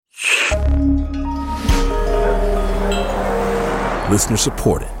Listener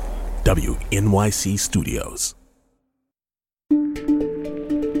supported. WNYC Studios.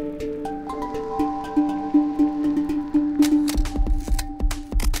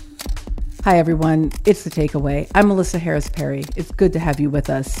 Hi, everyone. It's The Takeaway. I'm Melissa Harris Perry. It's good to have you with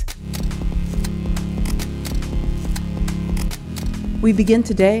us. We begin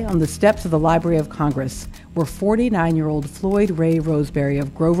today on the steps of the Library of Congress, where 49-year-old Floyd Ray Roseberry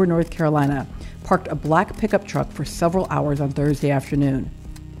of Grover, North Carolina, parked a black pickup truck for several hours on Thursday afternoon.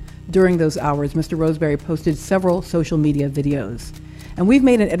 During those hours, Mr. Roseberry posted several social media videos. And we've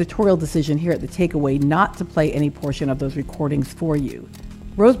made an editorial decision here at The Takeaway not to play any portion of those recordings for you.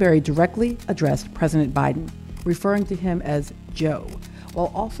 Roseberry directly addressed President Biden, referring to him as Joe,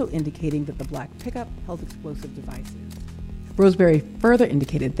 while also indicating that the black pickup held explosive devices. Roseberry further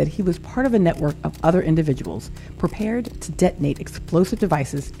indicated that he was part of a network of other individuals prepared to detonate explosive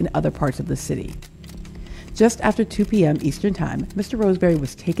devices in other parts of the city. Just after 2 p.m. Eastern Time, Mr. Roseberry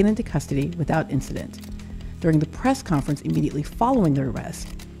was taken into custody without incident. During the press conference immediately following the arrest,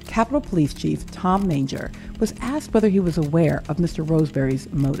 Capitol Police Chief Tom Manger was asked whether he was aware of Mr.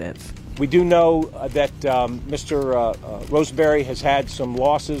 Roseberry's motive. We do know that Mr. Roseberry has had some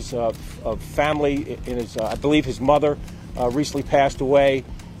losses of family. In his, I believe his mother recently passed away,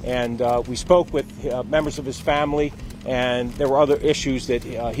 and we spoke with members of his family, and there were other issues that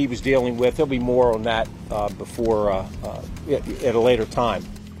he was dealing with. There'll be more on that at a later time.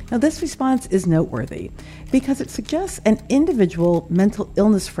 Now, this response is noteworthy because it suggests an individual mental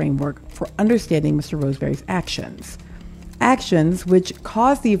illness framework for understanding Mr. Roseberry's actions. Actions which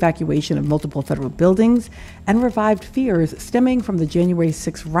caused the evacuation of multiple federal buildings and revived fears stemming from the January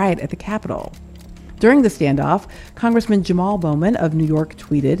 6th riot at the Capitol. During the standoff, Congressman Jamal Bowman of New York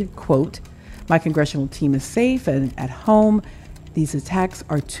tweeted, quote, "My congressional team is safe and at home. These attacks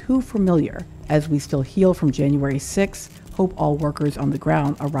are too familiar as we still heal from January 6th. Hope all workers on the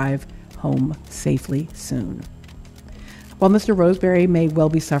ground arrive home safely soon." While Mr. Roseberry may well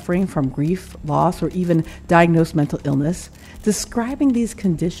be suffering from grief, loss, or even diagnosed mental illness, describing these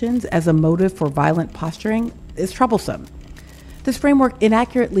conditions as a motive for violent posturing is troublesome. This framework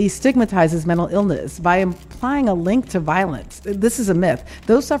inaccurately stigmatizes mental illness by implying a link to violence. This is a myth.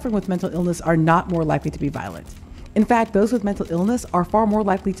 Those suffering with mental illness are not more likely to be violent. In fact, those with mental illness are far more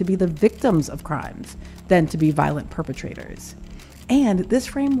likely to be the victims of crimes than to be violent perpetrators. And this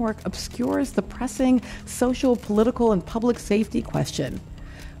framework obscures the pressing social, political, and public safety question.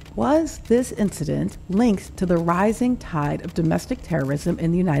 Was this incident linked to the rising tide of domestic terrorism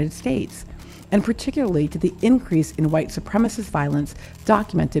in the United States, and particularly to the increase in white supremacist violence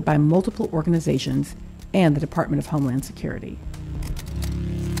documented by multiple organizations and the Department of Homeland Security?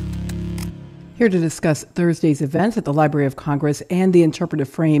 Here to discuss Thursday's events at the Library of Congress and the interpretive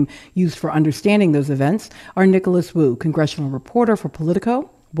frame used for understanding those events are Nicholas Wu, congressional reporter for Politico.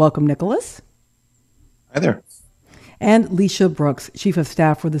 Welcome, Nicholas. Hi there. And Leisha Brooks, chief of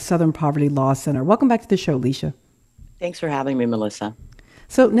staff for the Southern Poverty Law Center. Welcome back to the show, Leisha. Thanks for having me, Melissa.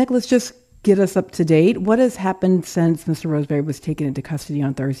 So, Nicholas, just get us up to date. What has happened since Mr. Roseberry was taken into custody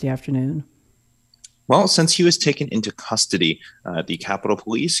on Thursday afternoon? Well, since he was taken into custody, the Capitol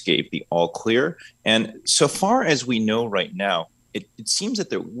Police gave the all clear. And so far as we know right now, it seems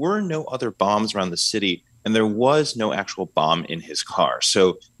that there were no other bombs around the city, and there was no actual bomb in his car.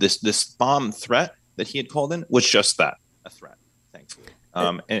 So this bomb threat that he had called in was just that, a threat, thankfully.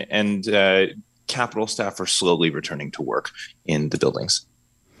 And Capitol staff are slowly returning to work in the buildings.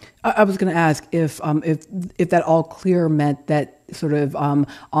 I was going to ask if that all clear meant that sort of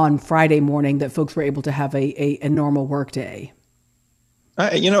on Friday morning that folks were able to have a normal work day.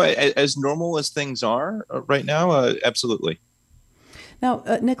 As normal as things are right now, absolutely. Now,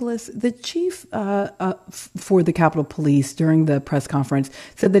 Nicholas, the chief for the Capitol Police during the press conference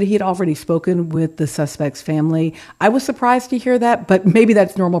said that he had already spoken with the suspect's family. I was surprised to hear that, but maybe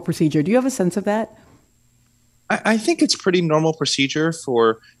that's normal procedure. Do you have a sense of that? I think it's pretty normal procedure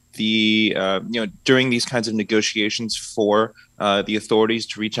for the during these kinds of negotiations for the authorities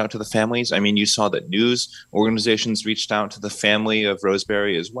to reach out to the families. I mean, you saw that news organizations reached out to the family of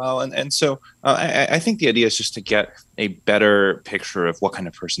Roseberry as well. And so I think the idea is just to get a better picture of what kind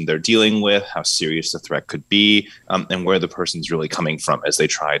of person they're dealing with, how serious the threat could be, and where the person's really coming from as they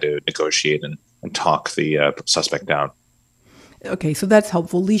try to negotiate and talk the suspect down. Okay, so that's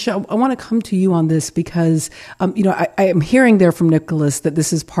helpful. Leisha, I want to come to you on this because, I am hearing there from Nicholas that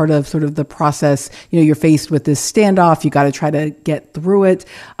this is part of sort of the process. You're faced with this standoff. You got to try to get through it.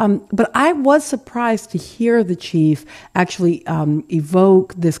 But I was surprised to hear the chief actually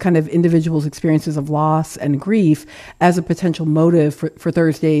evoke this kind of individual's experiences of loss and grief as a potential motive for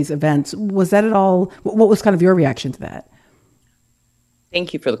Thursday's events. Was that at all? What was kind of your reaction to that?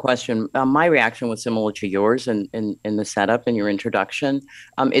 Thank you for the question. My reaction was similar to yours in the setup and your introduction.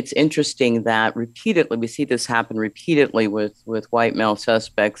 It's interesting that repeatedly, we see this happen repeatedly with white male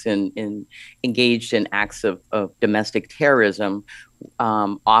suspects engaged in acts of domestic terrorism,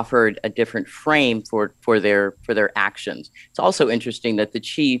 offered a different frame for their actions. It's also interesting that the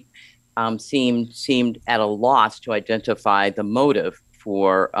chief seemed at a loss to identify the motive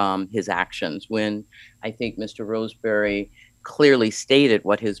for his actions when I think Mr. Roseberry clearly stated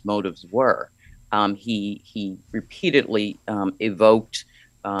what his motives were. He repeatedly evoked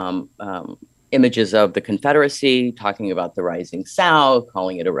images of the Confederacy, talking about the rising South,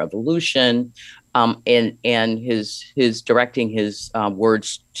 calling it a revolution, and his directing his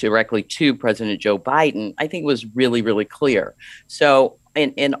words directly to President Joe Biden, I think was really, really clear. So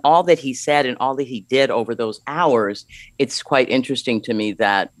in all that he said and all that he did over those hours, it's quite interesting to me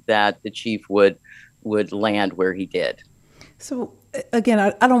that the chief would land where he did. So again,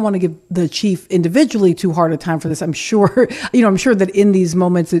 I don't want to give the chief individually too hard a time for this. I'm sure, I'm sure that in these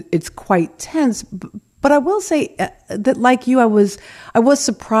moments it's quite tense. But I will say that, like you, I was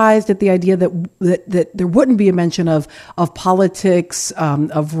surprised at the idea that there wouldn't be a mention of politics,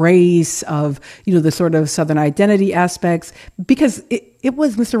 of race, of the sort of Southern identity aspects, because it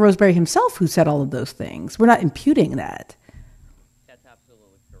was Mr. Roseberry himself who said all of those things. We're not imputing that.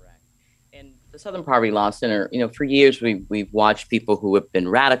 The Southern Poverty Law Center, for years we've watched people who have been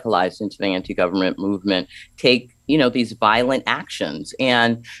radicalized into the anti-government movement take, these violent actions,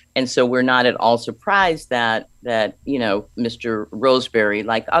 and so we're not at all surprised that Mr. Roseberry,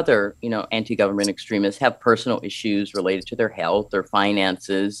 like other anti-government extremists, have personal issues related to their health, their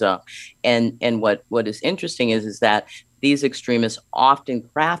finances, and what is interesting is that these extremists often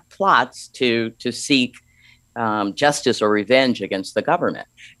craft plots to seek justice or revenge against the government.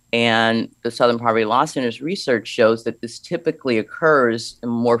 And the Southern Poverty Law Center's research shows that this typically occurs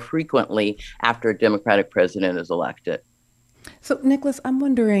more frequently after a Democratic president is elected. So, Nicholas, I'm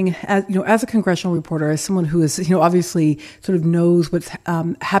wondering, as a congressional reporter, as someone who is, obviously sort of knows what's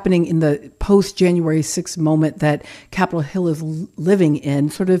happening in the post-January 6th moment that Capitol Hill is living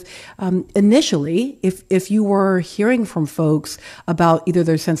in, sort of initially, if you were hearing from folks about either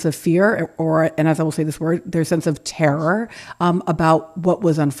their sense of fear or, and as I will say this word, their sense of terror about what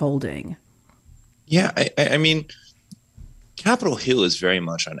was unfolding. Yeah, I mean, Capitol Hill is very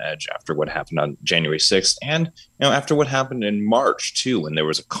much on edge after what happened on January 6th and after what happened in March, too, when there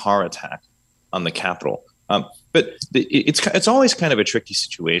was a car attack on the Capitol. But it's always kind of a tricky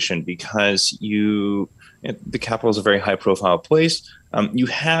situation because the Capitol is a very high profile place. You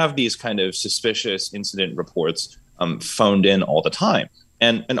have these kind of suspicious incident reports phoned in all the time.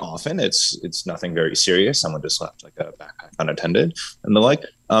 And often it's nothing very serious. Someone just left like a backpack unattended and the like.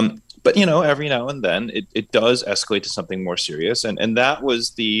 But, every now and then it does escalate to something more serious. And that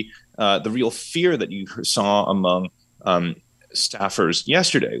was the real fear that you saw among staffers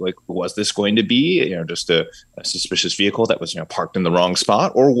yesterday. Like, was this going to be, just a suspicious vehicle that was, parked in the wrong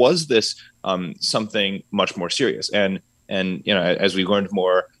spot? Or was this something much more serious? And as we learned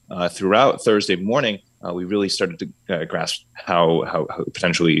more throughout Thursday morning, we really started to grasp how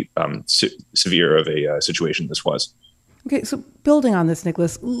potentially severe of a situation this was. Okay, so building on this,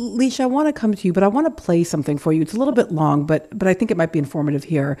 Nicholas, Leisha, I want to come to you, but I want to play something for you. It's a little bit long, but I think it might be informative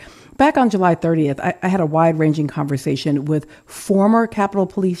here. Back on July 30th, I had a wide-ranging conversation with former Capitol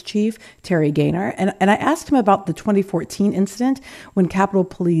Police Chief Terry Gaynor, and I asked him about the 2014 incident when Capitol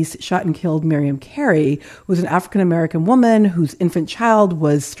Police shot and killed Miriam Carey, who was an African-American woman whose infant child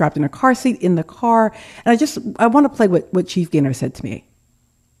was strapped in a car seat in the car. And I want to play what Chief Gaynor said to me.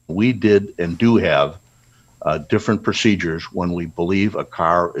 We did and do have different procedures when we believe a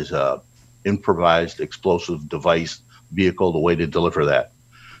car is a improvised explosive device vehicle, the way to deliver that.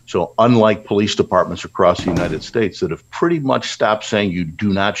 So unlike police departments across the United States that have pretty much stopped saying you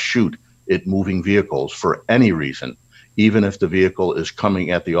do not shoot at moving vehicles for any reason, even if the vehicle is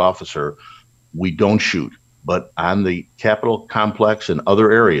coming at the officer, we don't shoot. But on the Capitol complex and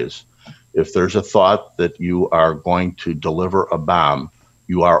other areas, if there's a thought that you are going to deliver a bomb,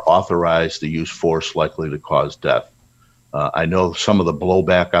 you are authorized to use force likely to cause death. I know some of the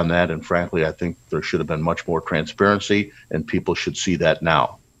blowback on that, and frankly, I think there should have been much more transparency, and people should see that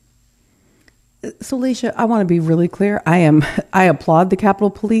now. So, Leisha, I want to be really clear. I applaud the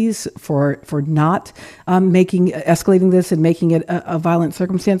Capitol Police for not escalating this and making it a violent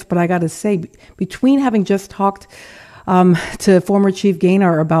circumstance. But I got to say, between having just talked to former Chief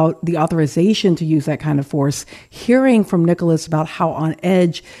Gaynor about the authorization to use that kind of force, hearing from Nicholas about how on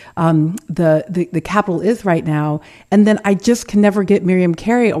edge the Capitol is right now. And then I just can never get Miriam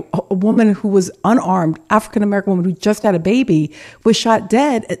Carey, a woman who was unarmed, African-American woman who just had a baby, was shot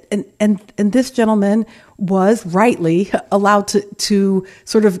dead. And this gentleman was rightly allowed to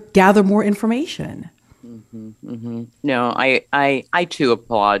sort of gather more information. No, I too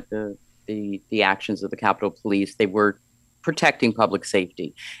applaud the actions of the Capitol Police. They were protecting public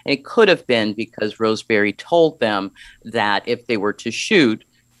safety. And it could have been because Roseberry told them that if they were to shoot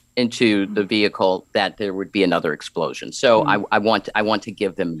into the vehicle, that there would be another explosion. So I want to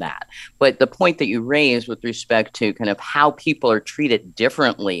give them that. But the point that you raised with respect to kind of how people are treated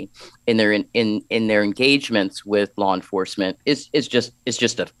differently in their in their engagements with law enforcement is just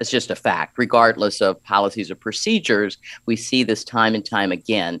a fact. Regardless of policies or procedures, we see this time and time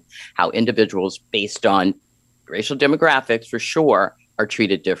again, how individuals based on racial demographics, for sure, are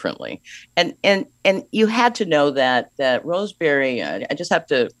treated differently. And you had to know that Roseberry, I just have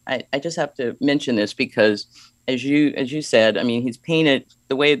to mention this because as you said, I mean, he's painted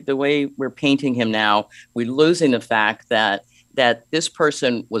the way we're painting him now, we're losing the fact that this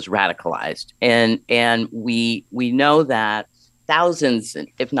person was radicalized. And we know that thousands,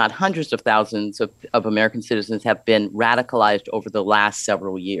 if not hundreds of thousands of American citizens have been radicalized over the last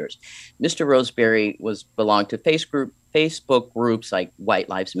several years. Mr. Roseberry belonged to Facebook groups like White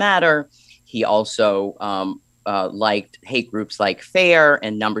Lives Matter. He also liked hate groups like FAIR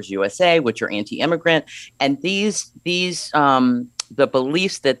and Numbers USA, which are anti-immigrant. And these the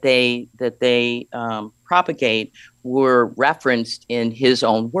beliefs that they propagate were referenced in his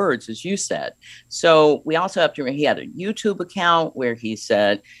own words, as you said. So we also have to remember he had a YouTube account where he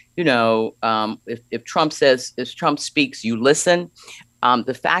said, if Trump speaks, you listen.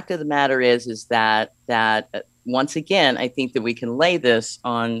 The fact of the matter is that once again, I think that we can lay this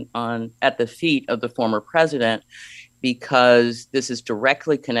on at the feet of the former president, because this is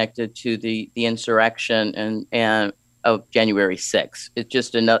directly connected to the insurrection and of January 6th. It's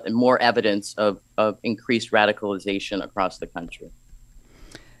just more evidence of increased radicalization across the country.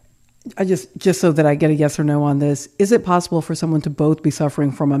 I just so that I get a yes or no on this, is it possible for someone to both be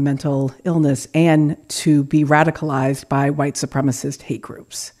suffering from a mental illness and to be radicalized by white supremacist hate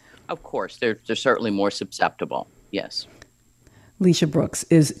groups? Of course, they're certainly more susceptible. Yes. Leisha Brooks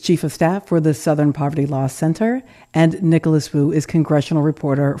is Chief of Staff for the Southern Poverty Law Center, and Nicholas Wu is Congressional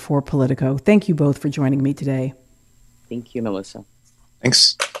Reporter for Politico. Thank you both for joining me today. Thank you, Melissa.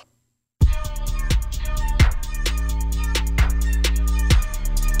 Thanks.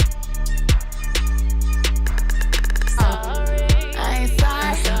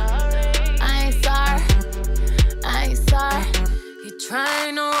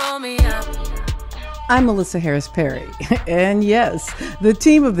 I'm Melissa Harris Perry, and yes, the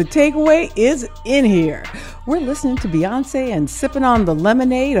team of The Takeaway is in here. We're listening to Beyonce and sipping on the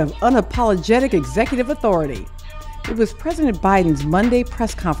lemonade of unapologetic executive authority. It was President Biden's Monday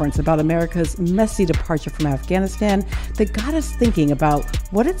press conference about America's messy departure from Afghanistan that got us thinking about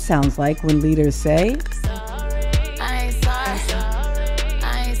what it sounds like when leaders say,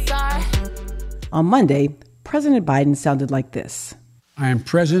 On Monday, President Biden sounded like this. I am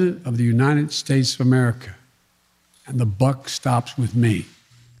President of the United States of America, and the buck stops with me.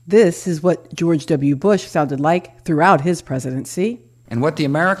 This is what George W. Bush sounded like throughout his presidency. And what the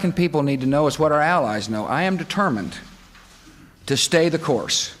American people need to know is what our allies know. I am determined to stay the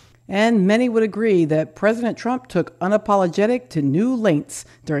course. And many would agree that President Trump took unapologetic to new lengths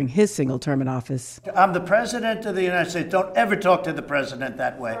during his single term in office. I'm the President of the United States. Don't ever talk to the President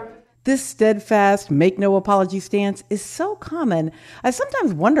that way. This steadfast, make no apology stance is so common, I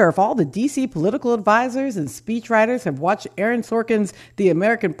sometimes wonder if all the D.C. political advisors and speechwriters have watched Aaron Sorkin's The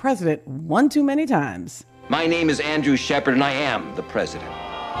American President one too many times. My name is Andrew Shepard, and I am the President.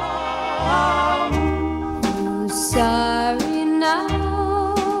 Sorry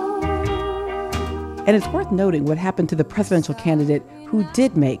now. And it's worth noting what happened to the presidential candidate who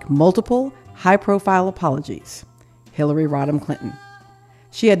did make multiple high-profile apologies, Hillary Rodham Clinton.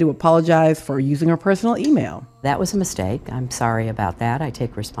 She had to apologize for using her personal email. That was a mistake. I'm sorry about that. I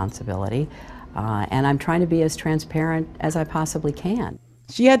take responsibility. And I'm trying to be as transparent as I possibly can.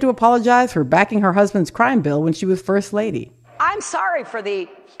 She had to apologize for backing her husband's crime bill when she was First Lady. I'm sorry for the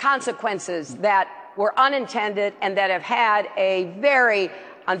consequences that were unintended and that have had a very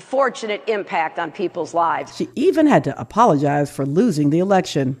unfortunate impact on people's lives. She even had to apologize for losing the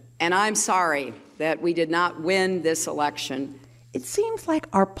election. And I'm sorry that we did not win this election. It seems like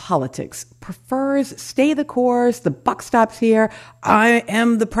our politics prefers stay the course, the buck stops here, I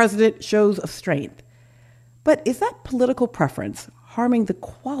am the president shows of strength. But is that political preference harming the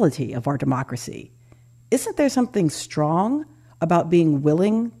quality of our democracy? Isn't there something strong about being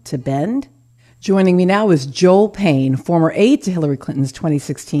willing to bend? Joining me now is Joel Payne, former aide to Hillary Clinton's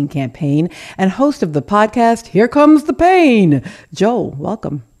 2016 campaign and host of the podcast, Here Comes the Pain. Joel,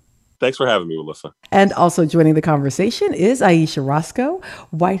 welcome. Thanks for having me, Melissa. And also joining the conversation is Ayesha Rascoe,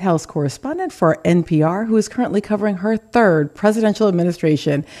 White House correspondent for NPR, who is currently covering her third presidential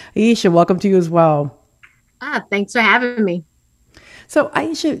administration. Ayesha, welcome to you as well. Thanks for having me. So,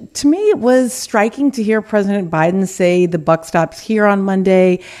 Ayesha, to me, it was striking to hear President Biden say the buck stops here on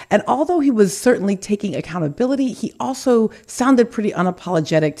Monday. And although he was certainly taking accountability, he also sounded pretty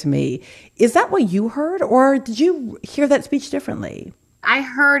unapologetic to me. Is that what you heard, or did you hear that speech differently? I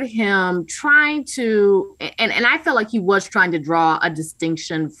heard him trying to, and I felt like he was trying to draw a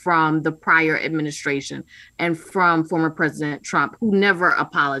distinction from the prior administration and from former President Trump, who never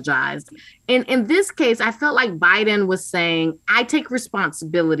apologized. In this case, I felt like Biden was saying, I take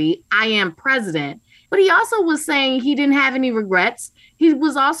responsibility, I am president. But he also was saying he didn't have any regrets. He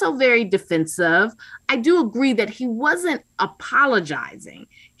was also very defensive. I do agree that he wasn't apologizing.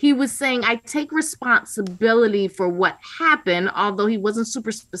 He was saying, I take responsibility for what happened, although he wasn't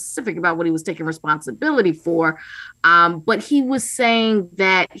super specific about what he was taking responsibility for. But he was saying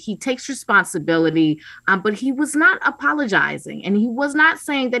that he takes responsibility, but he was not apologizing. And he was not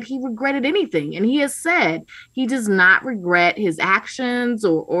saying that he regretted anything. And he has said he does not regret his actions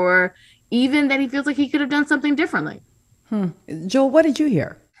or even that he feels like he could have done something differently. Joel, what did you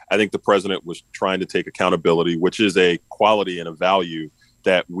hear? I think the president was trying to take accountability, which is a quality and a value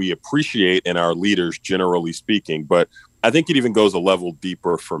that we appreciate in our leaders, generally speaking. But I think it even goes a level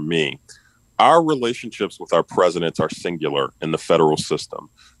deeper for me. Our relationships with our presidents are singular in the federal system.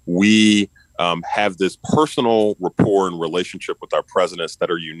 We have this personal rapport and relationship with our presidents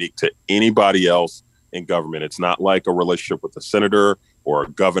that are unique to anybody else in government. It's not like a relationship with a senator or a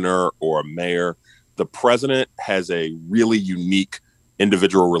governor or a mayor. The president has a really unique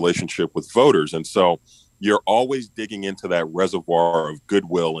individual relationship with voters. And so you're always digging into that reservoir of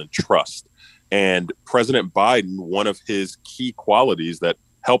goodwill and trust. And President Biden, one of his key qualities that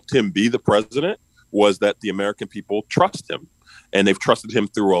helped him be the president was that the American people trust him. And they've trusted him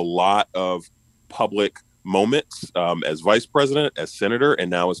through a lot of public moments as vice president, as senator, and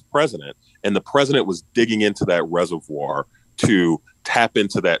now as president. And the president was digging into that reservoir to tap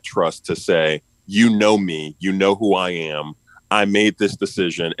into that trust to say, you know me, you know who I am. I made this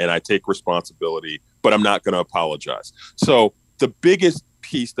decision and I take responsibility, but I'm not going to apologize. So the biggest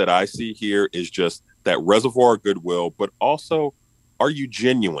piece that I see here is just that reservoir of goodwill, but also, are you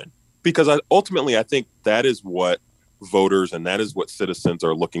genuine? Because ultimately, I think that is what voters and that is what citizens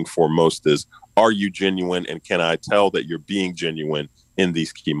are looking for most is, are you genuine? And can I tell that you're being genuine in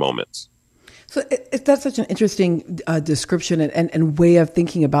these key moments? So that's such an interesting description and way of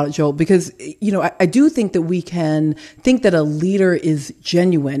thinking about it, Joel, because, you know, I do think that we can think that a leader is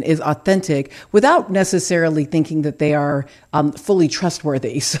genuine, is authentic, without necessarily thinking that they are fully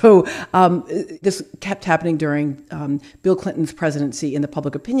trustworthy. So this kept happening during Bill Clinton's presidency in the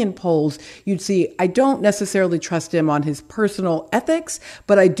public opinion polls. You'd see, I don't necessarily trust him on his personal ethics,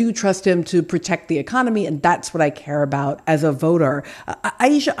 but I do trust him to protect the economy. And that's what I care about as a voter.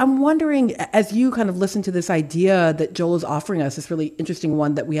 Ayesha, I'm wondering, as you kind of listen to this idea that Joel is offering us, this really interesting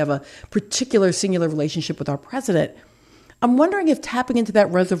one that we have a particular singular relationship with our president, I'm wondering if tapping into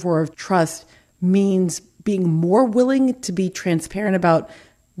that reservoir of trust means being more willing to be transparent about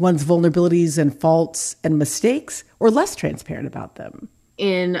one's vulnerabilities and faults and mistakes, or less transparent about them.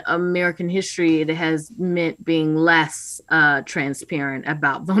 In American history, it has meant being less transparent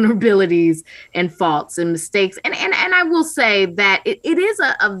about vulnerabilities and faults and mistakes. And I will say that it is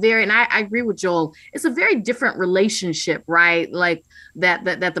a very, and I agree with Joel, it's a very different relationship, right? Like that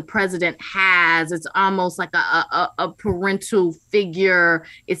the president has. It's almost like a parental figure.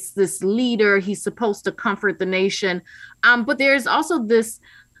 It's this leader. He's supposed to comfort the nation. But there's also this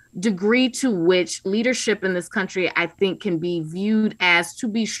degree to which leadership in this country, I think, can be viewed as to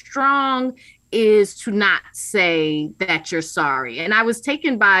be strong is to not say that you're sorry. And I was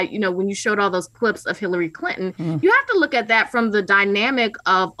taken by, you know, when you showed all those clips of Hillary Clinton, you have to look at that from the dynamic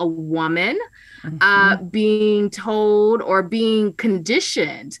of a woman being told or being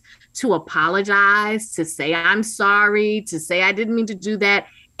conditioned to apologize, to say, I'm sorry, to say, I didn't mean to do that.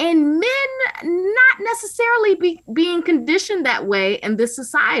 And men not necessarily being conditioned that way in this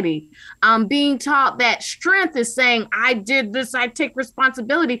society, being taught that strength is saying, I did this, I take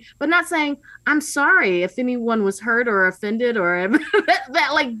responsibility, but not saying, I'm sorry if anyone was hurt or offended or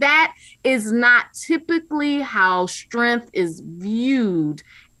that is not typically how strength is viewed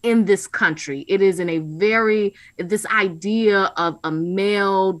in this country. It is in this idea of a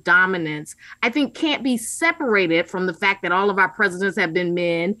male dominance, I think can't be separated from the fact that all of our presidents have been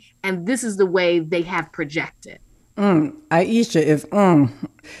men, and this is the way they have projected. Aisha is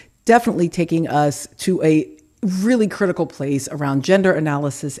definitely taking us to a really critical place around gender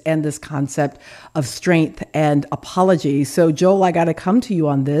analysis and this concept of strength and apology. So, Joel, I got to come to you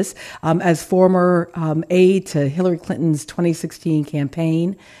on this. As former aide to Hillary Clinton's 2016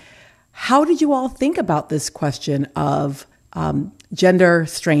 campaign, how did you all think about this question of gender,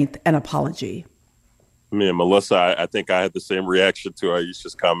 strength, and apology? Me and Melissa, I think I had the same reaction to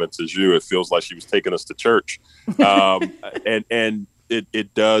Aisha's comments as you. It feels like she was taking us to church. And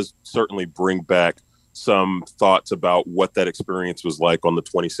it does certainly bring back some thoughts about what that experience was like on the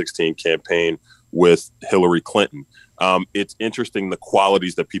 2016 campaign with Hillary Clinton. It's interesting the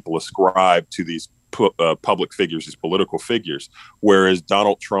qualities that people ascribe to these public figures, these political figures, whereas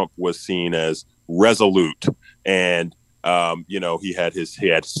Donald Trump was seen as resolute and he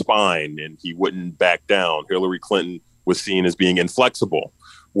had spine and he wouldn't back down. Hillary Clinton was seen as being inflexible,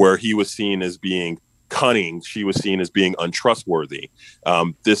 where he was seen as being cunning. She was seen as being untrustworthy.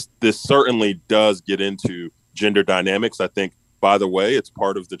 This certainly does get into gender dynamics. I think, by the way, it's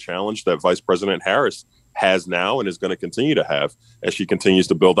part of the challenge that Vice President Harris has now and is going to continue to have as she continues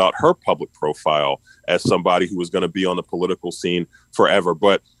to build out her public profile as somebody who is going to be on the political scene forever.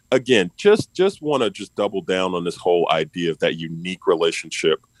 But again, just want to double down on this whole idea of that unique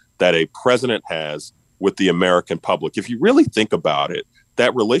relationship that a president has with the American public. If you really think about it,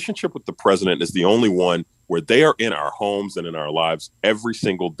 that relationship with the president is the only one where they are in our homes and in our lives every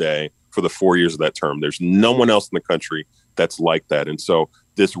single day for the 4 years of that term. There's no one else in the country that's like that. And so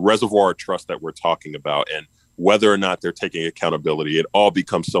this reservoir of trust that we're talking about and whether or not they're taking accountability, it all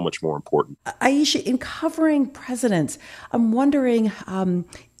becomes so much more important. Aisha, in covering presidents, I'm wondering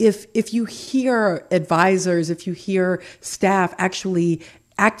if you hear advisors, if you hear staff actually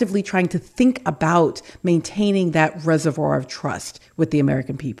actively trying to think about maintaining that reservoir of trust with the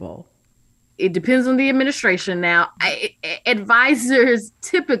American people. It depends on the administration. Now, advisors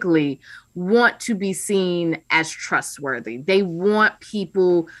typically want to be seen as trustworthy. They want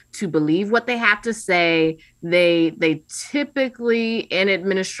people to believe what they have to say. They typically in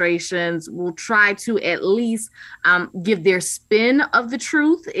administrations will try to at least give their spin of the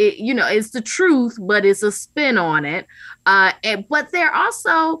truth. It's the truth, but it's a spin on it. But they're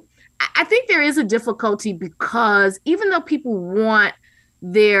also, I think there is a difficulty because even though people want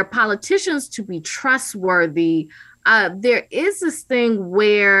their politicians to be trustworthy, there is this thing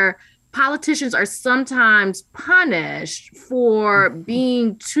where politicians are sometimes punished for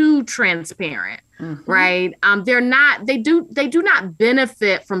being too transparent, right? They do not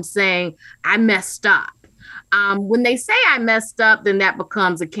benefit from saying, I messed up. When they say I messed up, then that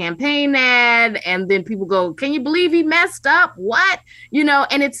becomes a campaign ad. And then people go, can you believe he messed up? What?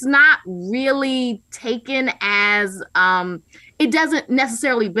 And it's not really taken as, it doesn't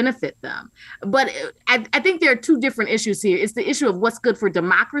necessarily benefit them. But I think there are two different issues here. It's the issue of what's good for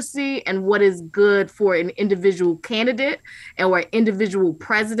democracy and what is good for an individual candidate or an individual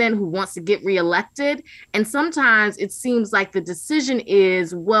president who wants to get reelected. And sometimes it seems like the decision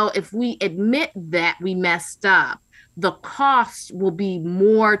is, well, if we admit that we messed up, the cost will be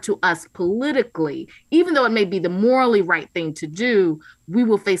more to us politically. Even though it may be the morally right thing to do, we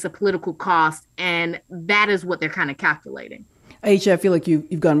will face a political cost. And that is what they're kind of calculating. Aisha, I feel like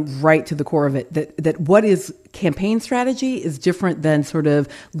you've gone right to the core of it, that what is campaign strategy is different than sort of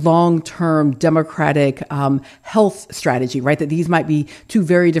long-term democratic health strategy, right? That these might be two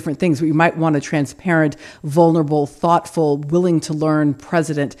very different things. We might want a transparent, vulnerable, thoughtful, willing to learn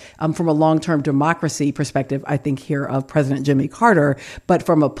president from a long-term democracy perspective, I think here of President Jimmy Carter. But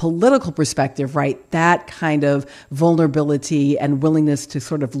from a political perspective, right, that kind of vulnerability and willingness to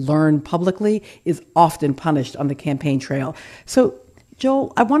sort of learn publicly is often punished on the campaign trail. So,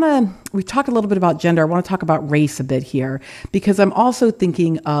 Joel, we've talked a little bit about gender. I want to talk about race a bit here, because I'm also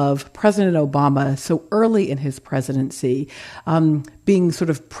thinking of President Obama so early in his presidency, being sort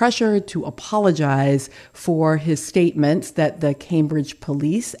of pressured to apologize for his statements that the Cambridge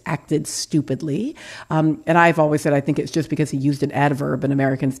police acted stupidly. And I've always said I think it's just because he used an adverb and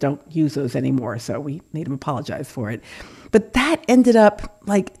Americans don't use those anymore. So we made him apologize for it. But that ended up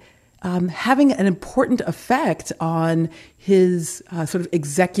having an important effect on his sort of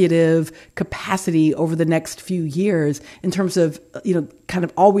executive capacity over the next few years in terms of, kind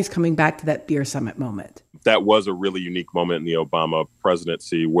of always coming back to that beer summit moment. That was a really unique moment in the Obama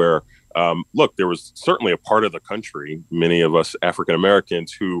presidency where, there was certainly a part of the country, many of us African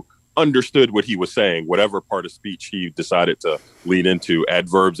Americans, who understood what he was saying, whatever part of speech he decided to lean into,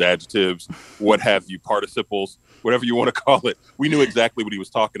 adverbs, adjectives, what have you, participles, whatever you want to call it. We knew exactly what he was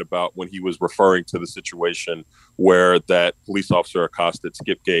talking about when he was referring to the situation where that police officer accosted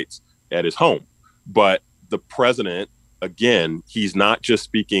Skip Gates at his home. But the president, again, he's not just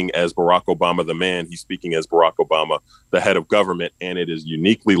speaking as Barack Obama, the man, he's speaking as Barack Obama, the head of government. And it is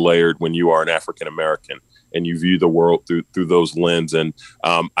uniquely layered when you are an African-American and you view the world through those lenses. And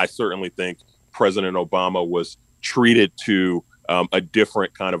I certainly think President Obama was treated to a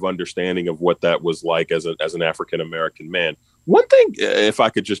different kind of understanding of what that was like as an African-American man. One thing, if I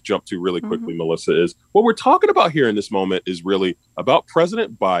could just jump to really quickly, Melissa, is what we're talking about here in this moment is really about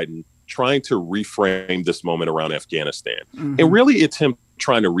President Biden trying to reframe this moment around Afghanistan. And really, it's him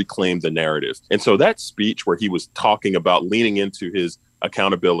trying to reclaim the narrative. And so that speech where he was talking about leaning into his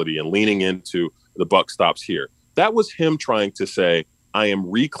accountability and leaning into the buck stops here, that was him trying to say, I am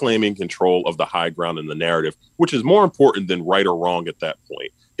reclaiming control of the high ground and the narrative, which is more important than right or wrong at that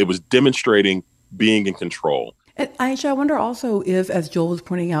point. It was demonstrating being in control. And Aisha, I wonder also if, as Joel was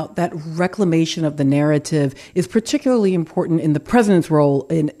pointing out, that reclamation of the narrative is particularly important in the president's role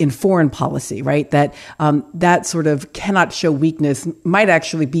in foreign policy, right? That that sort of cannot show weakness might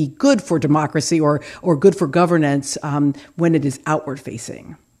actually be good for democracy or good for governance when it is outward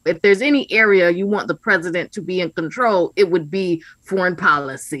facing. If there's any area you want the president to be in control, it would be foreign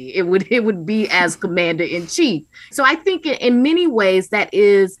policy. It would be as commander in chief. So I think in many ways that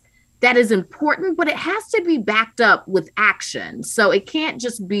is important, but it has to be backed up with action. So it can't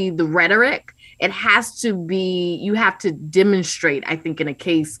just be the rhetoric. It has to be, you have to demonstrate, I think, in a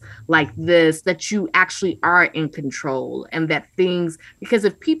case like this, that you actually are in control and that things, because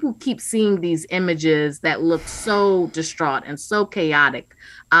if people keep seeing these images that look so distraught and so chaotic,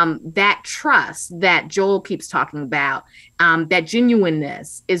 that trust that Joel keeps talking about, that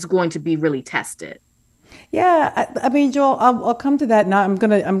genuineness is going to be really tested. Yeah, I mean, Joel, I'll come to that now. I'm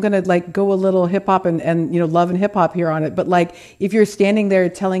gonna like go a little hip hop and love and hip hop here on it. But like, if you're standing there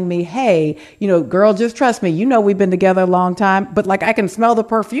telling me, hey, girl, just trust me, we've been together a long time, but like I can smell the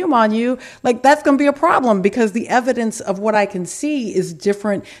perfume on you, like that's gonna be a problem because the evidence of what I can see is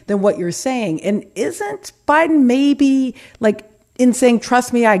different than what you're saying. And isn't Biden maybe like in saying,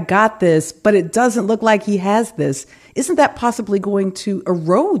 trust me, I got this, but it doesn't look like he has this? Isn't that possibly going to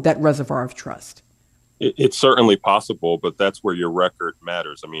erode that reservoir of trust? It's certainly possible, but that's where your record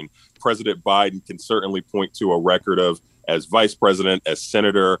matters. I mean, President Biden can certainly point to a record of, as vice president, as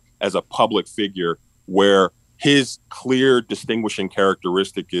senator, as a public figure, where his clear distinguishing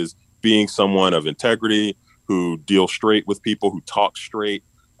characteristic is being someone of integrity, who deals straight with people, who talk straight.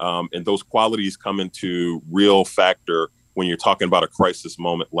 And those qualities come into real factor when you're talking about a crisis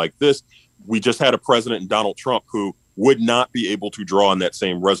moment like this. We just had a president, Donald Trump, who would not be able to draw on that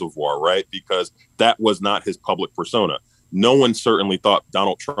same reservoir, right? Because that was not his public persona. No one certainly thought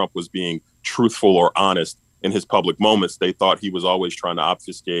Donald Trump was being truthful or honest in his public moments. They thought he was always trying to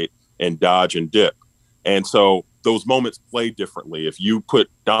obfuscate and dodge and dip. And so those moments play differently. If you put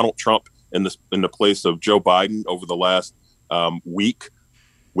Donald Trump in the place of Joe Biden over the last week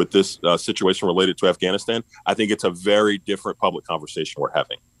with this situation related to Afghanistan, I think it's a very different public conversation we're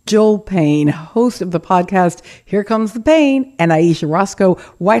having. Joel Payne, host of the podcast Here Comes the Pain, and Aisha Roscoe,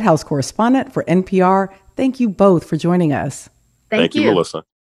 White House correspondent for NPR. Thank you both for joining us. Thank you, Melissa.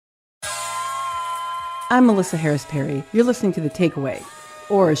 I'm Melissa Harris Perry. You're listening to The Takeaway,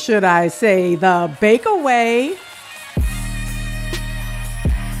 or should I say The Bakeaway?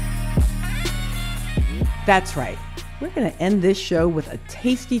 That's right. We're going to end this show with a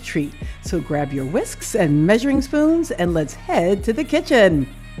tasty treat. So grab your whisks and measuring spoons and let's head to the kitchen.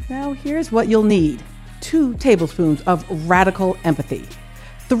 Now, here's what you'll need. 2 tablespoons of radical empathy,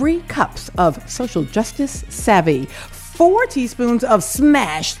 3 cups of social justice savvy, 4 teaspoons of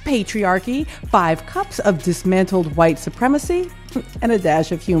smashed patriarchy, 5 cups of dismantled white supremacy, and a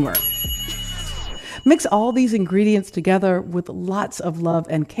dash of humor. Mix all these ingredients together with lots of love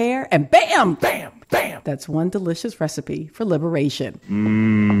and care, and bam, bam, bam. That's one delicious recipe for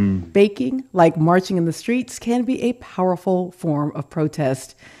liberation. Baking, like marching in the streets, can be a powerful form of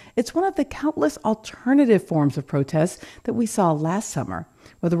protest. It's one of the countless alternative forms of protest that we saw last summer.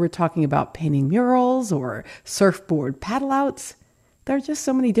 Whether we're talking about painting murals or surfboard paddle outs, there are just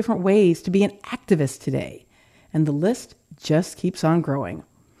so many different ways to be an activist today. And the list just keeps on growing.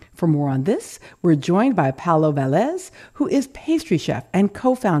 For more on this, we're joined by Paola Velez, who is pastry chef and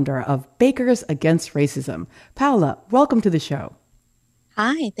co-founder of Bakers Against Racism. Paola, welcome to the show.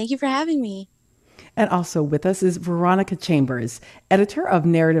 Hi, thank you for having me. And also with us is Veronica Chambers, editor of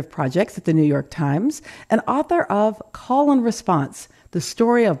narrative projects at the New York Times and author of Call and Response, the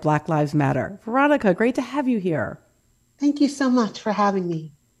story of Black Lives Matter. Veronica, great to have you here. Thank you so much for having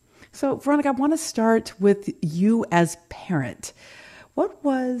me. So, Veronica, I want to start with you as parent. What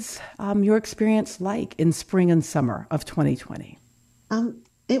was your experience like in spring and summer of 2020?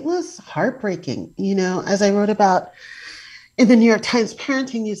 It was heartbreaking. You know, as I wrote about in the New York Times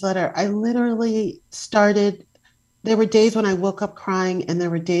parenting newsletter, I literally started, there were days when I woke up crying and there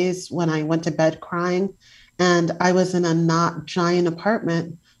were days when I went to bed crying. And I was in a not giant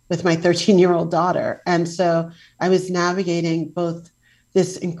apartment with my 13-year-old daughter. And so I was navigating both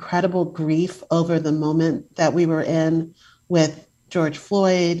this incredible grief over the moment that we were in with George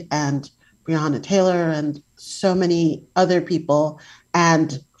Floyd and Breonna Taylor and so many other people,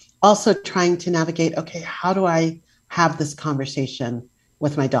 and also trying to navigate, okay, how do I have this conversation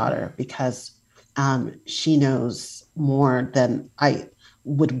with my daughter? Because she knows more than I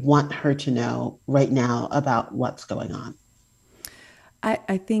would want her to know right now about what's going on.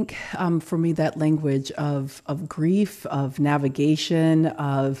 I think for me, that language of grief, of navigation,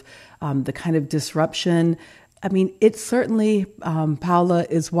 of the kind of disruption, I mean, it certainly, Paola,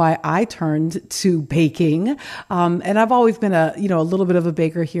 is why I turned to baking. And I've always been a little bit of a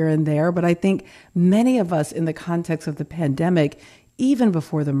baker here and there, but I think many of us in the context of the pandemic, even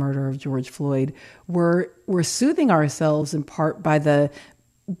before the murder of George Floyd, were soothing ourselves in part by the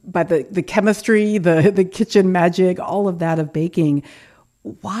chemistry, the kitchen magic, all of that of baking.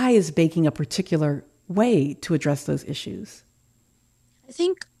 Why is baking a particular way to address those issues? I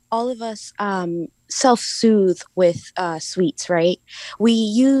think all of us self-soothe with sweets, right? We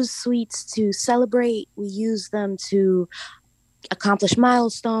use sweets to celebrate. We use them to accomplish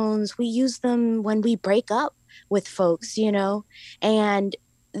milestones. We use them when we break up with folks, you know? And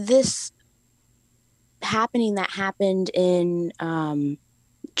this happening that happened in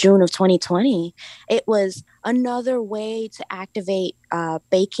June of 2020, it was another way to activate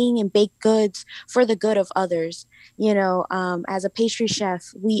baking and baked goods for the good of others. You know, as a pastry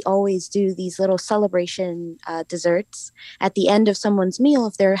chef, we always do these little celebration desserts at the end of someone's meal,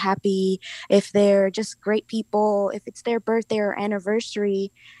 if they're happy, if they're just great people, if it's their birthday or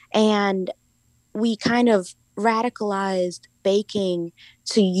anniversary. And we kind of radicalized baking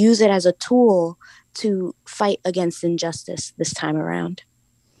to use it as a tool to fight against injustice this time around.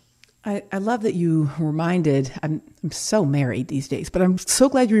 I love that you reminded, I'm so married these days, but I'm so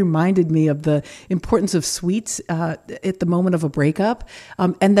glad you reminded me of the importance of sweets at the moment of a breakup.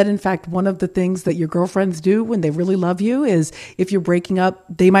 And that, in fact, one of the things that your girlfriends do when they really love you is if you're breaking up,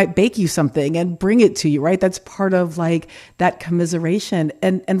 they might bake you something and bring it to you, right? That's part of like that commiseration.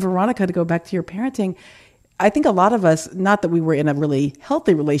 And Veronica, to go back to your parenting, I think a lot of us, not that we were in a really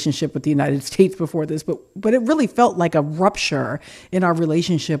healthy relationship with the United States before this, but it really felt like a rupture in our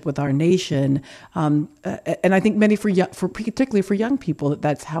relationship with our nation. And I think particularly for young people,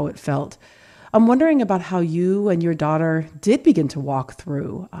 that's how it felt. I'm wondering about how you and your daughter did begin to walk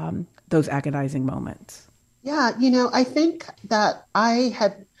through those agonizing moments. Yeah, you know, I think that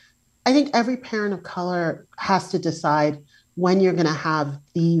I think every parent of color has to decide when you're going to have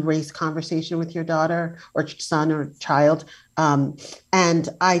the race conversation with your daughter or son or child. And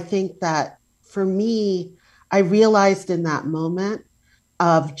I think that for me, I realized in that moment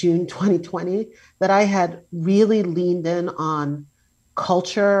of June 2020 that I had really leaned in on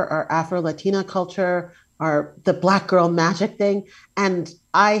culture or Afro-Latina culture or the Black girl magic thing. And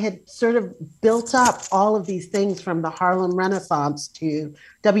I had sort of built up all of these things from the Harlem Renaissance to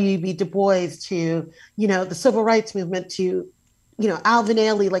W.E.B. Du Bois to, you know, the civil rights movement to, you know, Alvin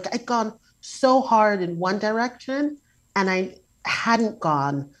Ailey. Like I'd gone so hard in one direction and I hadn't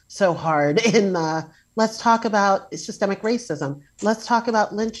gone so hard in the, let's talk about systemic racism. Let's talk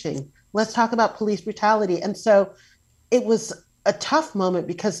about lynching. Let's talk about police brutality. And so it was a tough moment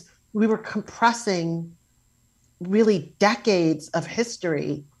because we were compressing really decades of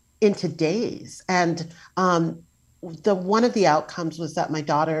history into days. And one of the outcomes was that my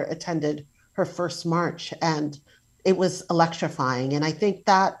daughter attended her first march and it was electrifying. And I think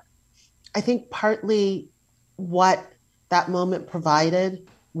partly what that moment provided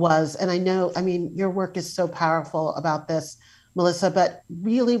was, and I mean, your work is so powerful about this, Melissa, but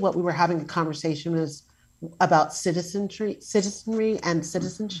really what we were having a conversation was about citizenry and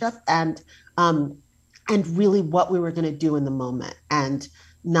citizenship and really what we were going to do in the moment and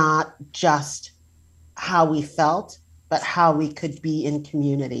not just how we felt, but how we could be in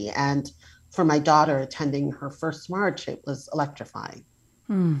community. And for my daughter attending her first march, it was electrifying.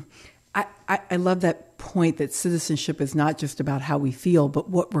 I love that point that citizenship is not just about how we feel, but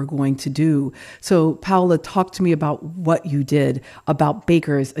what we're going to do. So Paola, talk to me about what you did about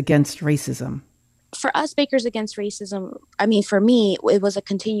Bakers Against Racism. for us, Bakers Against Racism, I mean, for me, it was a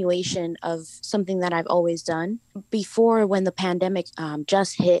continuation of something that I've always done. Before, when the pandemic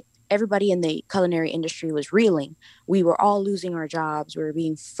just hit, everybody in the culinary industry was reeling. We were all losing our jobs. We were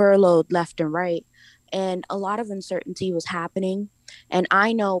being furloughed left and right. And a lot of uncertainty was happening. And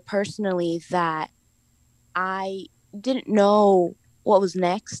I know personally that I didn't know what was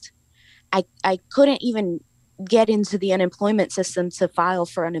next. I couldn't even get into the unemployment system to file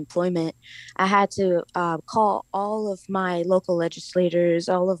for unemployment. I had to call all of my local legislators,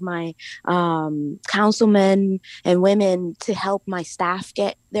 all of my councilmen and women to help my staff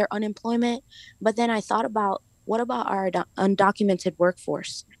get their unemployment. But then I thought about, what about our undocumented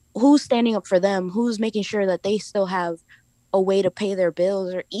workforce? Who's standing up for them? Who's making sure that they still have a way to pay their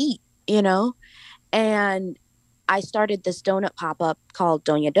bills or eat, you know? And I started this donut pop-up called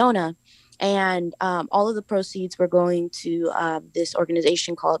Doña Dona. And all of the proceeds were going to this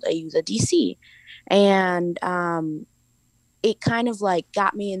organization called Ayuda DC. And it kind of like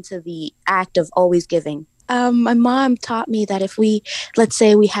got me into the act of always giving. My mom taught me that if let's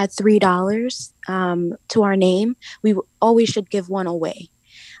say we had $3 to our name, we always should give one away.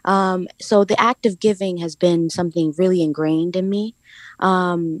 So the act of giving has been something really ingrained in me.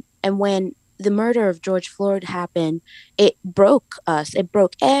 And when the murder of George Floyd happened, it broke us. It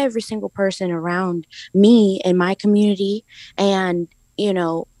broke every single person around me and my community. And, you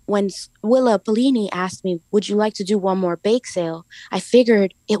know, when Willa Polini asked me, would you like to do one more bake sale? I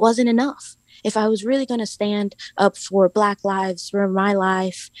figured it wasn't enough. If I was really going to stand up for Black lives, for my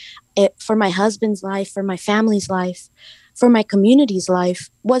life, for my husband's life, for my family's life, for my community's life,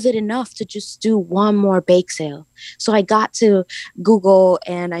 was it enough to just do one more bake sale? So I got to Google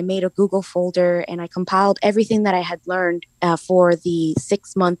and I made a Google folder and I compiled everything that I had learned for the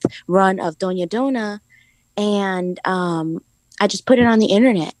 6-month run of Doña Dona. And I just put it on the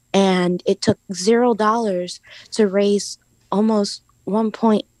internet, and it took $0 to raise almost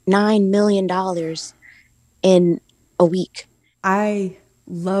 $1.9 million in a week. I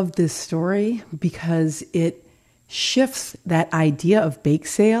love this story because it shifts that idea of bake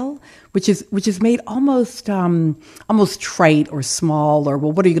sale, which is made almost trite or small, or,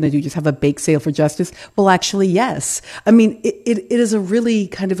 well, what are you going to do? Just have a bake sale for justice? Well, actually, yes. I mean, it is a really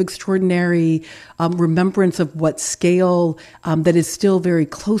kind of extraordinary remembrance of what scale that is still very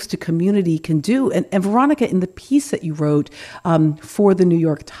close to community can do. And Veronica, in the piece that you wrote for the New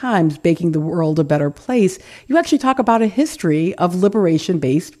York Times, Baking the World a Better Place, you actually talk about a history of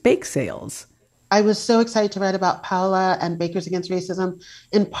liberation-based bake sales. I was so excited to write about Paola and Bakers Against Racism,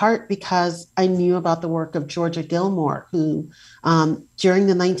 in part because I knew about the work of Georgia Gilmore, who during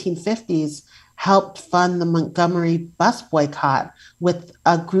the 1950s helped fund the Montgomery bus boycott with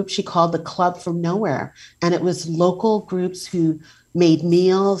a group she called the Club from Nowhere. And it was local groups who made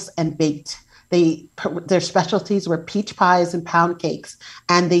meals and baked. Their specialties were peach pies and pound cakes,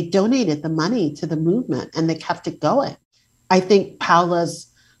 and they donated the money to the movement and they kept it going. I think Paola's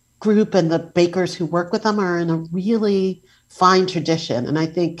group and the bakers who work with them are in a really fine tradition. And I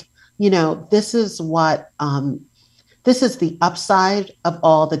think, you know, this is the upside of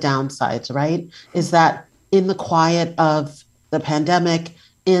all the downsides, right? Is that in the quiet of the pandemic,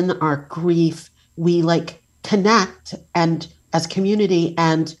 in our grief, we like connect and as community,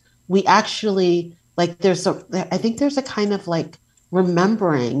 and we actually like, I think there's a kind of like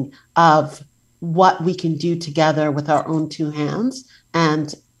remembering of what we can do together with our own two hands,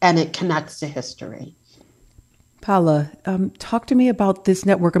 and it connects to history. Paola, talk to me about this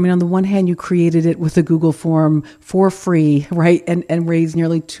network. I mean, on the one hand, you created it with a Google form for free, right? And raised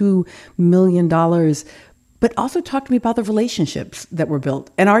nearly $2 million. But also talk to me about the relationships that were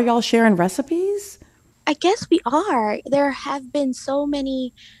built. And are y'all sharing recipes? I guess we are. There have been so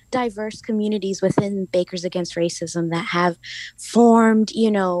many diverse communities within Bakers Against Racism that have formed.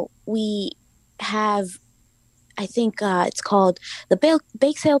 You know, we have, I think it's called the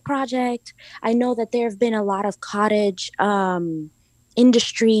Bake Sale Project. I know that there have been a lot of cottage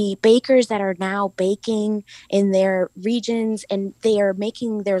industry bakers that are now baking in their regions, and they are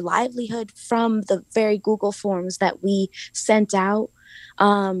making their livelihood from the very Google forms that we sent out.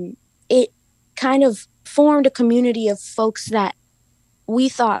 It kind of formed a community of folks that we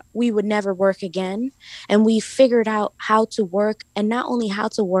thought we would never work again. And we figured out how to work, and not only how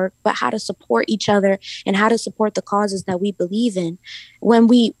to work, but how to support each other and how to support the causes that we believe in. When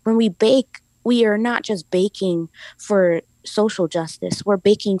we bake, we are not just baking for social justice. We're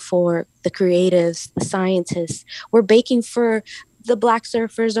baking for the creatives, the scientists. We're baking for the Black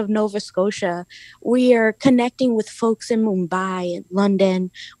surfers of Nova Scotia. We are connecting with folks in Mumbai and London.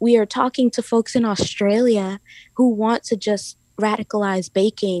 We are talking to folks in Australia who want to just radicalize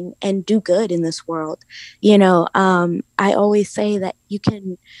baking and do good in this world. You know, I always say that you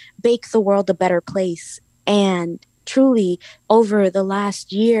can bake the world a better place. And truly, over the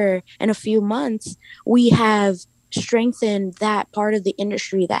last year and a few months, we have strengthened that part of the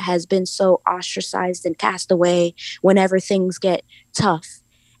industry that has been so ostracized and cast away whenever things get tough.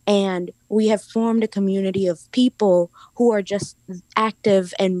 And we have formed a community of people who are just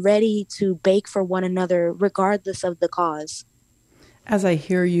active and ready to bake for one another, regardless of the cause. As I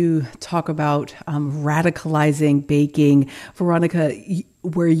hear you talk about radicalizing baking, Veronica,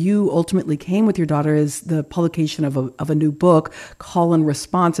 where you ultimately came with your daughter is the publication of a new book, Call and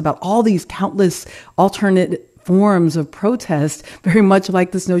Response, about all these countless alternate forms of protest, very much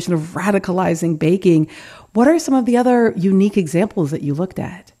like this notion of radicalizing baking. What are some of the other unique examples that you looked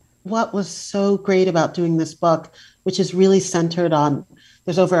at? What was so great about doing this book, which is really centered on,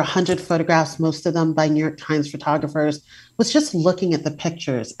 there's over 100 photographs, most of them by New York Times photographers, was just looking at the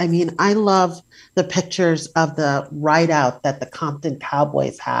pictures. I mean, I love the pictures of the ride out that the Compton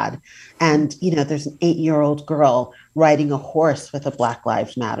Cowboys had. And, you know, there's an 8-year-old girl riding a horse with a Black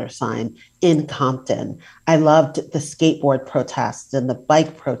Lives Matter sign in Compton. I loved the skateboard protests and the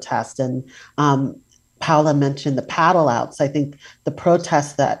bike protests. And Paula mentioned the paddle outs. I think the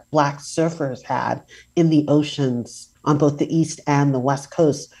protests that Black surfers had in the oceans on both the East and the West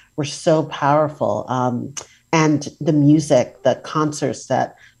Coast were so powerful. And the music, the concerts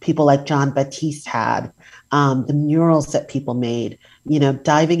that people like John Batiste had, the murals that people made, you know,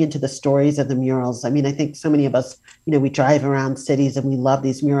 diving into the stories of the murals. I mean, I think so many of us, you know, we drive around cities and we love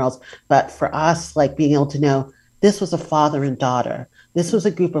these murals. But for us, like being able to know this was a father and daughter. This was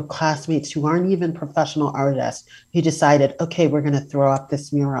a group of classmates who aren't even professional artists who decided, okay, we're going to throw up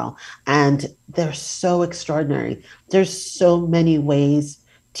this mural. And they're so extraordinary. There's so many ways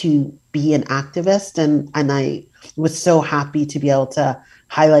to be an activist. And I was so happy to be able to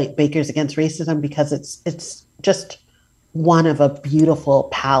highlight Bakers Against Racism because it's just one of a beautiful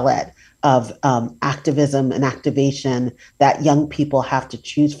palette of activism and activation that young people have to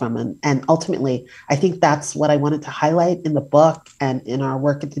choose from. And ultimately, I think that's what I wanted to highlight in the book and in our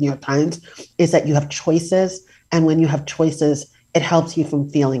work at the New York Times, is that you have choices. And when you have choices, it helps you from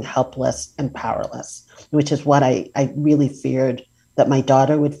feeling helpless and powerless, which is what I really feared that my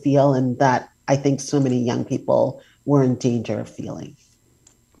daughter would feel, and that I think so many young people were in danger of feeling.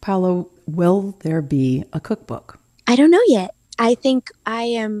 Paula, will there be a cookbook? I don't know yet. I think I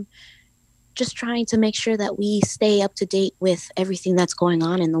am just trying to make sure that we stay up to date with everything that's going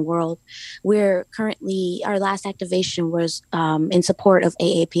on in the world. We're currently, our last activation was in support of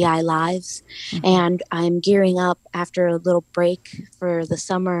AAPI Lives. Mm-hmm. And I'm gearing up after a little break for the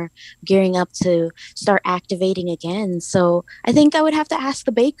summer, gearing up to start activating again. So I think I would have to ask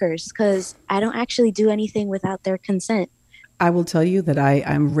the bakers because I don't actually do anything without their consent. I will tell you that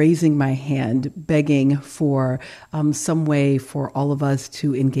I'm raising my hand, begging for some way for all of us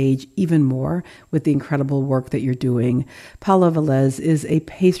to engage even more with the incredible work that you're doing. Paula Velez is a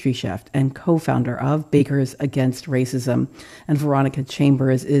pastry chef and co-founder of Bakers Against Racism, and Veronica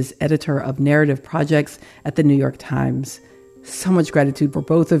Chambers is editor of narrative projects at the New York Times. So much gratitude for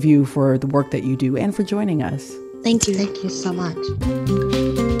both of you for the work that you do and for joining us. Thank you. Thank you so much.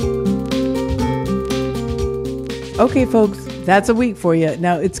 Okay, folks, that's a week for you.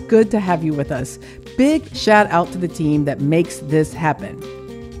 Now, it's good to have you with us. Big shout out to the team that makes this happen.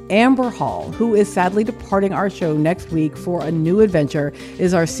 Amber Hall, who is sadly departing our show next week for a new adventure,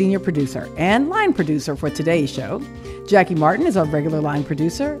 is our senior producer and line producer for today's show. Jackie Martin is our regular line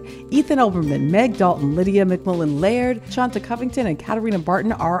producer. Ethan Elberman, Meg Dalton, Lydia McMullen-Laird, Shanta Covington, and Katarina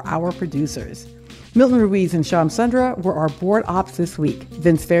Barton are our producers. Milton Ruiz and Shyam Sundra were our board ops this week.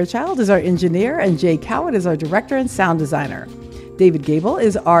 Vince Fairchild is our engineer, and Jay Cowett is our director and sound designer. David Gable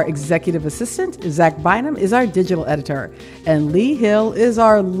is our executive assistant. Zach Bynum is our digital editor. And Lee Hill is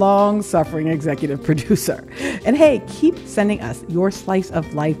our long-suffering executive producer. And hey, keep sending us your slice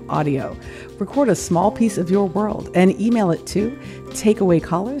of life audio. Record a small piece of your world and email it to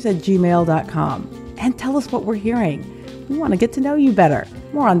takeawaycallers@gmail.com. And tell us what we're hearing. We want to get to know you better.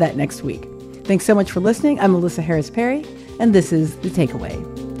 More on that next week. Thanks so much for listening. I'm Melissa Harris Perry, and this is The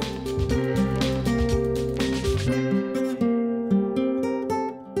Takeaway.